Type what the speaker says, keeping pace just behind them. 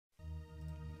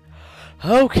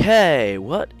Okay,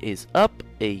 what is up,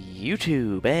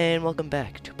 YouTube? And welcome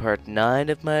back to part 9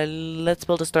 of my Let's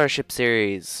Build a Starship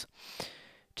series.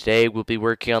 Today we'll be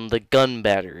working on the gun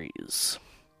batteries.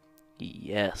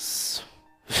 Yes.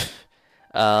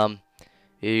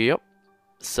 Yep.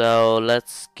 So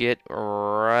let's get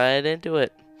right into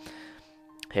it.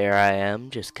 Here I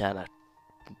am, just kind of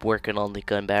working on the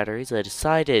gun batteries. I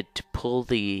decided to pull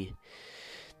the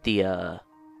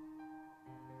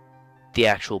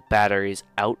actual batteries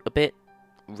out a bit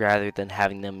rather than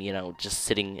having them, just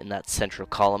sitting in that central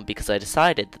column, because I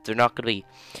decided that they're not going to be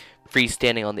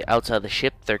freestanding on the outside of the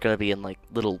ship. They're going to be in like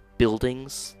little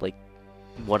buildings, like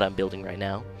what I'm building right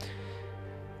now.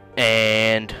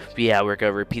 And yeah, we're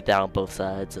going to repeat that on both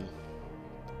sides. And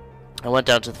I went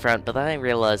down to the front, but then I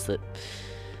realized that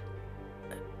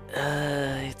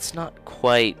it's not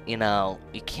quite, you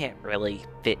can't really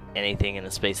fit anything in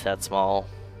a space that small.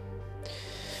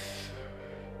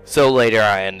 So later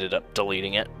I ended up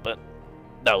deleting it, but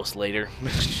that was later.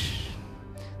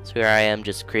 So here I am,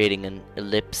 just creating an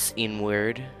ellipse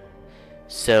inward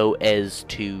so as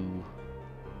to,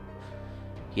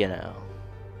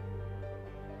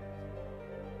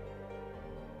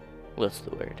 what's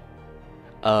the word?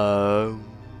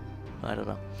 I don't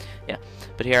know. Yeah,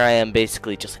 but here I am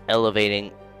basically just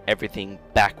elevating everything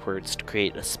backwards to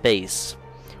create a space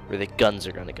where the guns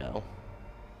are gonna go.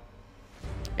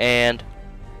 And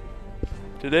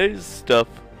today's stuff,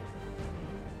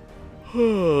 I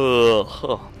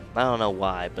don't know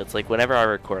why, but it's like whenever I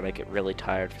record I get really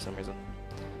tired for some reason.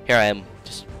 Here I am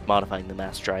just modifying the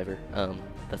mass driver.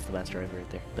 That's the mass driver right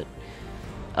there.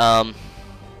 But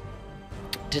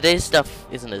today's stuff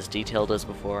isn't as detailed as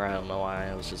before. I don't know why.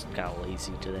 I was just kind of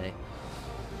lazy today.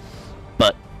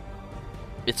 But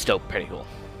it's still pretty cool.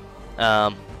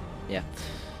 Yeah.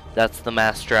 That's the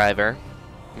mass driver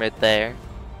right there.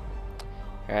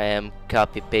 Here I am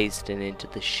copy pasting into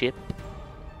the ship,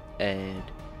 and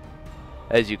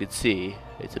as you can see,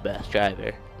 it's a mass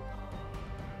driver.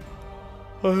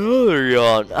 Another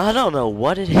yawn. I don't know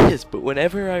what it is, but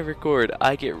whenever I record,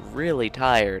 I get really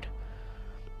tired.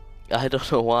 I don't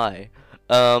know why.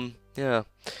 Yeah. Here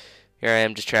I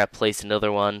am just trying to place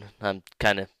another one.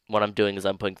 What I'm doing is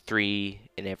I'm putting 3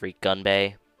 in every gun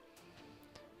bay.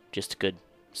 Just a good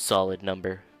solid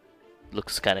number.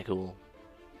 Looks kind of cool.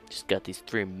 Just got these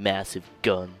 3 massive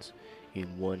guns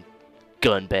in one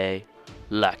gun bay,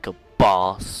 like a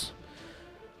boss,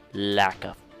 like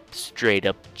a straight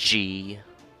up G.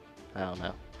 I don't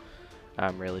know.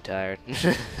 I'm really tired.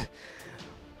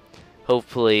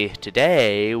 Hopefully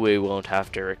today we won't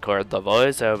have to record the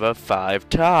voiceover 5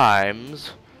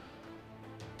 times.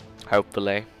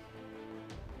 Hopefully.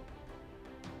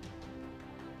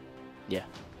 Yeah.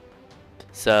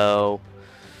 So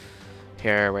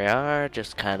here we are,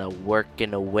 just kind of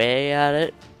working away at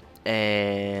it,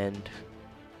 and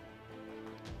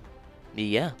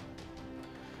yeah,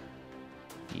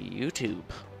 YouTube.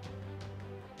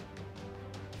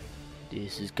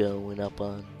 This is going up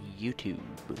on YouTube.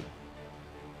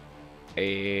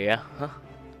 Yeah,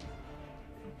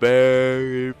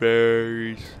 very,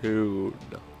 very soon.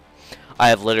 I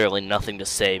have literally nothing to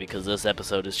say because this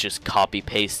episode is just copy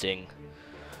pasting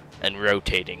and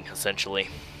rotating, essentially.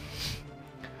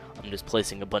 I'm just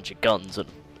placing a bunch of guns in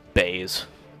bays,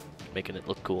 making it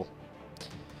look cool.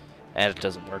 And it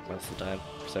doesn't work most of the time,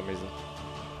 for some reason.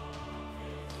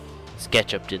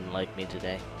 Sketchup didn't like me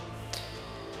today.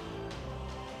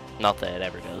 Not that it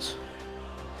ever does.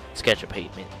 Sketchup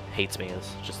hates me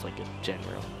as just like a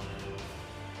general.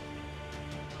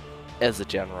 As a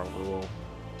general rule.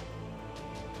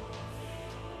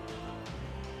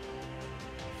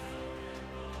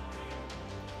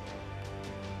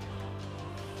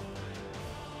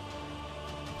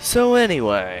 So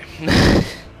anyway,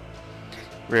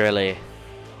 really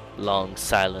long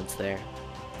silence there.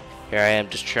 Here I am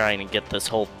just trying to get this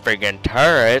whole friggin'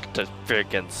 turret to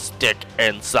friggin' stick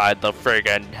inside the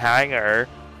friggin' hangar.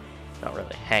 Not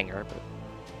really hangar,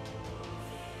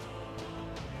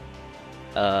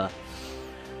 but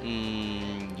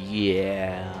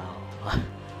yeah.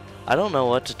 I don't know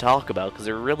what to talk about because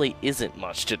there really isn't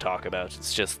much to talk about.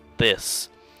 It's just this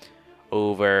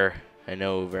over and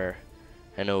over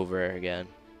and over again.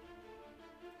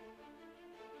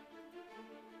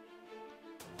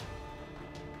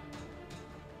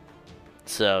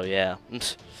 So yeah.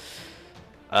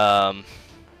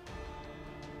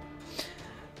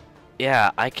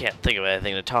 Yeah, I can't think of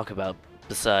anything to talk about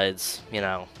besides,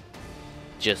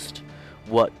 just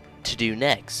what to do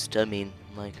next. I mean,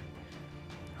 like,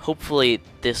 hopefully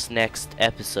this next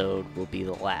episode will be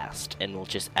the last, and we'll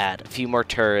just add a few more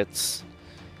turrets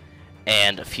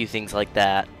and a few things like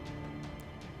that,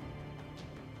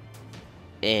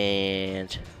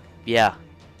 And yeah,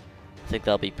 I think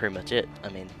that'll be pretty much it. I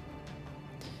mean,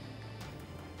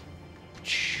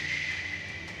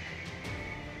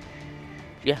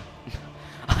 yeah,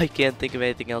 I can't think of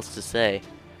anything else to say.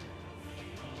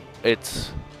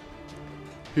 It's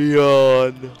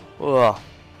yawn. Oh,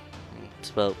 it's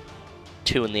about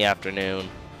 2 in the afternoon.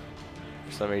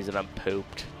 For some reason, I'm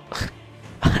pooped.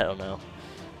 I don't know.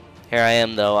 Here I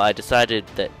am, though. I decided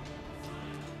that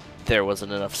there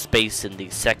wasn't enough space in the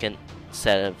second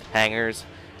set of hangars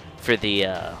for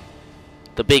the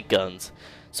big guns,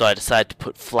 so I decided to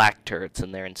put flak turrets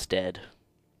in there instead.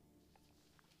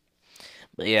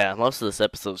 But yeah, most of this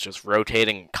episode is just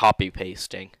rotating and copy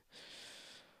pasting.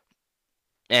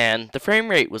 And the frame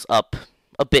rate was up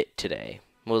a bit today.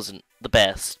 It wasn't the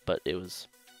best, but it was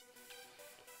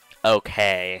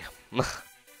okay.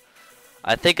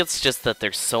 I think it's just that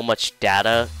there's so much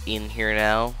data in here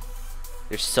now.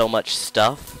 There's so much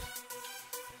stuff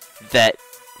that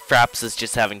Fraps is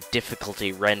just having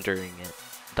difficulty rendering it.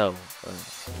 Though,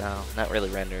 no, not really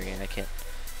rendering it. I can't.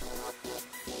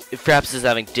 Fraps is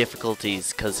having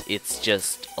difficulties because it's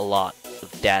just a lot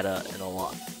of data and a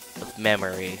lot of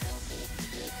memory.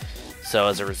 So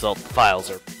as a result, the files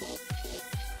are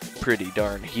pretty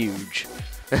darn huge.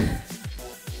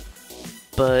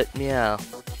 But yeah,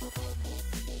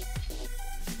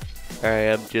 I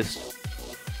am just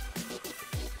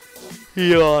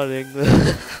yawning.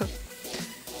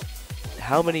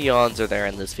 How many yawns are there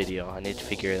in this video? I need to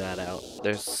figure that out.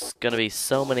 There's gonna be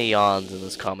so many yawns in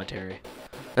this commentary.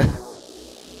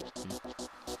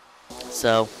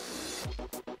 So,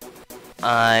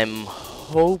 I'm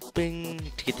hoping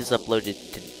to get this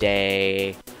uploaded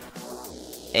today.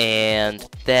 And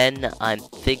then I'm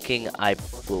thinking I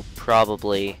will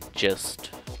probably just...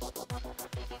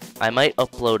 I might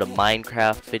upload a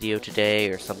Minecraft video today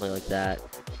or something like that.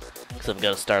 Because I'm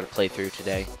going to start a playthrough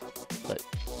today. But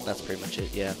that's pretty much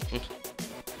it, yeah.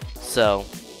 So,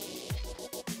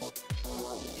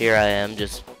 here I am,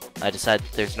 just... I decided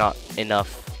there's not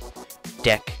enough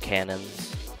deck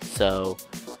cannons. So,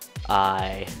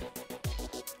 I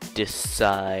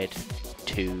decide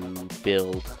to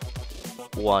build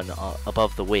one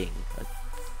above the wing. A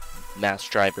mass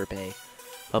driver bay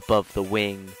above the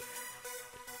wing.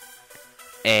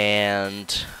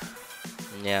 And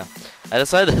yeah, I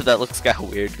decided that looks kind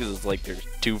of weird because it's like there's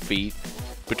 2 feet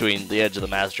between the edge of the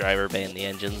mass driver bay and the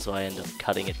engine, so I end up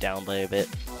cutting it down by a bit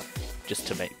just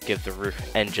to give the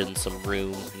engine some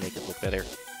room and make it look better.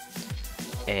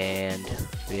 And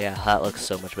yeah, that looks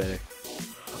so much better.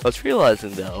 I was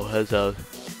realizing though, as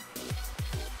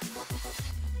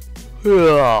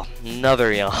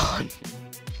another yawn.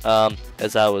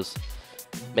 As I was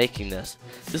making this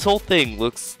whole thing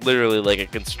looks literally like a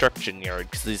construction yard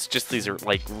because these are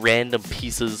like random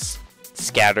pieces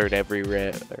scattered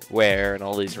everywhere and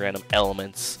all these random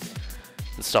elements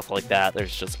and stuff like that.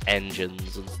 There's just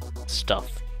engines and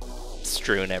stuff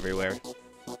strewn everywhere.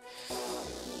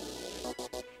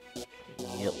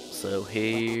 Yep, so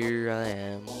here I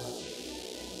am,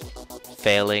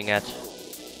 failing at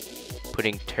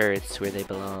putting turrets where they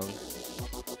belong,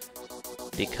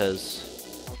 because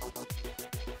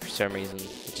for some reason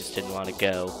it just didn't want to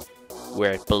go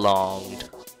where it belonged.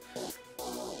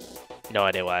 No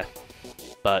idea why,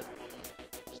 but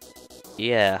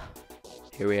yeah,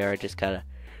 here we are, just kind of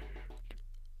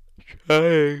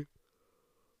trying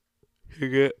to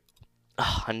get...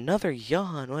 Oh, another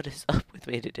yawn. What is up with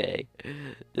me today?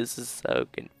 This is so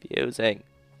confusing.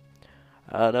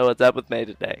 I don't know what's up with me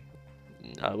today.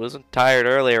 I wasn't tired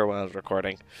earlier when I was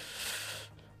recording.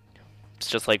 It's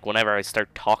just like whenever I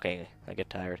start talking, I get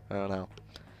tired. I don't know.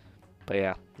 But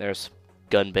yeah, there's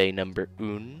gun bay number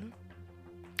 1.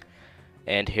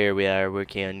 And here we are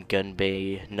working on gun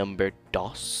bay number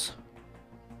DOS.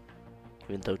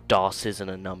 Even though DOS isn't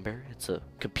a number, it's a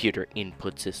computer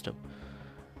input system.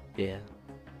 Yeah,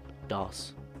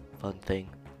 DOS, fun thing.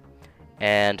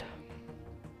 And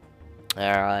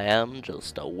there I am,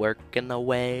 just working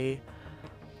away.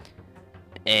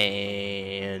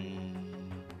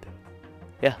 And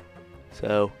yeah,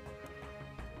 so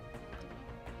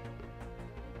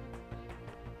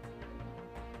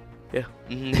yeah.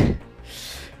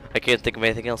 I can't think of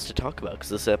anything else to talk about because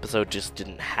this episode just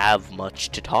didn't have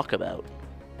much to talk about.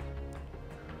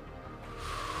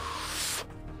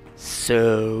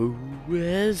 So,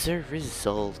 as a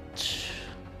result,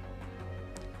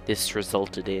 this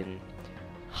resulted in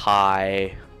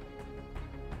high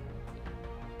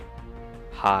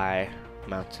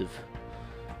amounts of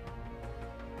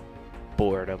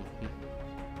boredom.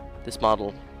 This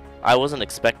model, I wasn't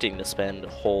expecting to spend a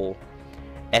whole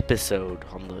episode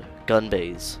on the gun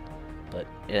bays but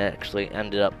it actually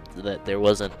ended up that there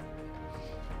wasn't.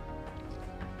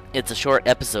 It's a short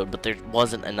episode, but there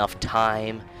wasn't enough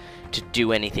time to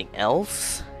do anything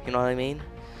else. You know what I mean?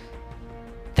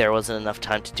 There wasn't enough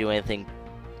time to do anything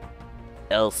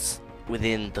else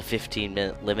within the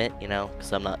 15-minute limit, you know,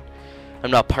 because I'm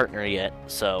not partner yet,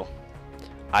 so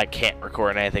I can't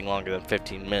record anything longer than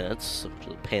 15 minutes, which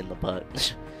is a pain in the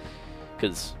butt,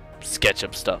 because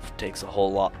Sketchup stuff takes a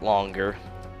whole lot longer,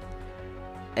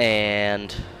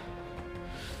 and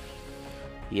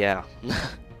yeah,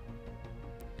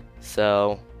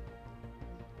 so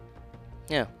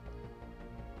yeah,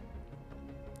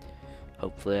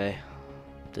 hopefully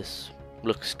this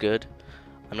looks good.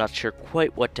 I'm not sure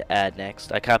quite what to add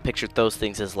next. I kind of pictured those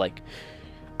things as like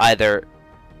either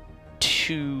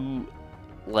two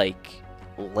like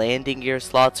landing gear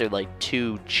slots or like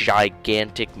two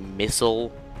gigantic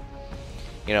missile,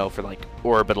 you know, for like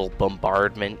orbital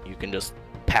bombardment. You can just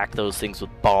pack those things with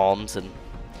bombs and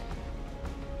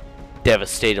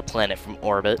devastate a planet from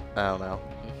orbit. I don't know.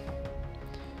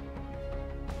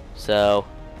 So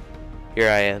here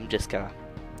I am, just kind of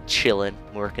chilling,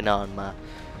 working on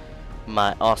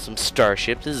my awesome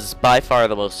starship. This is by far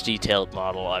the most detailed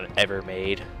model I've ever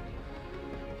made.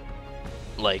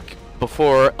 Like,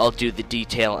 before I'll do the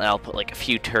detail and I'll put like a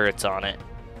few turrets on it,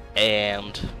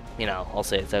 and you know, I'll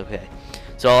say it's okay.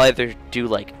 So I'll either do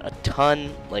like a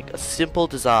ton, like a simple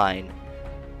design,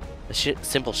 a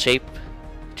simple shape,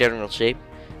 general shape,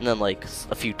 and then like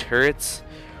a few turrets,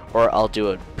 or I'll do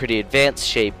a pretty advanced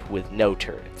shape with no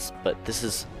turrets. But this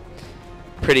is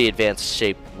pretty advanced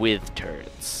shape with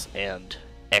turrets and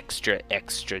extra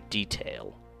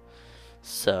detail.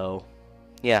 So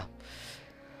yeah,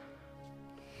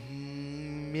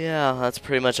 yeah, that's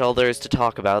pretty much all there is to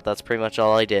talk about. That's pretty much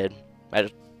all I did.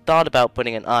 I thought about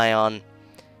putting an ion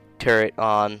turret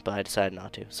on, but I decided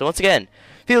not to. So once again,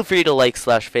 feel free to like,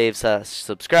 /fave,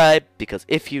 /subscribe, because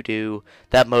if you do,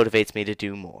 that motivates me to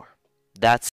do more. That's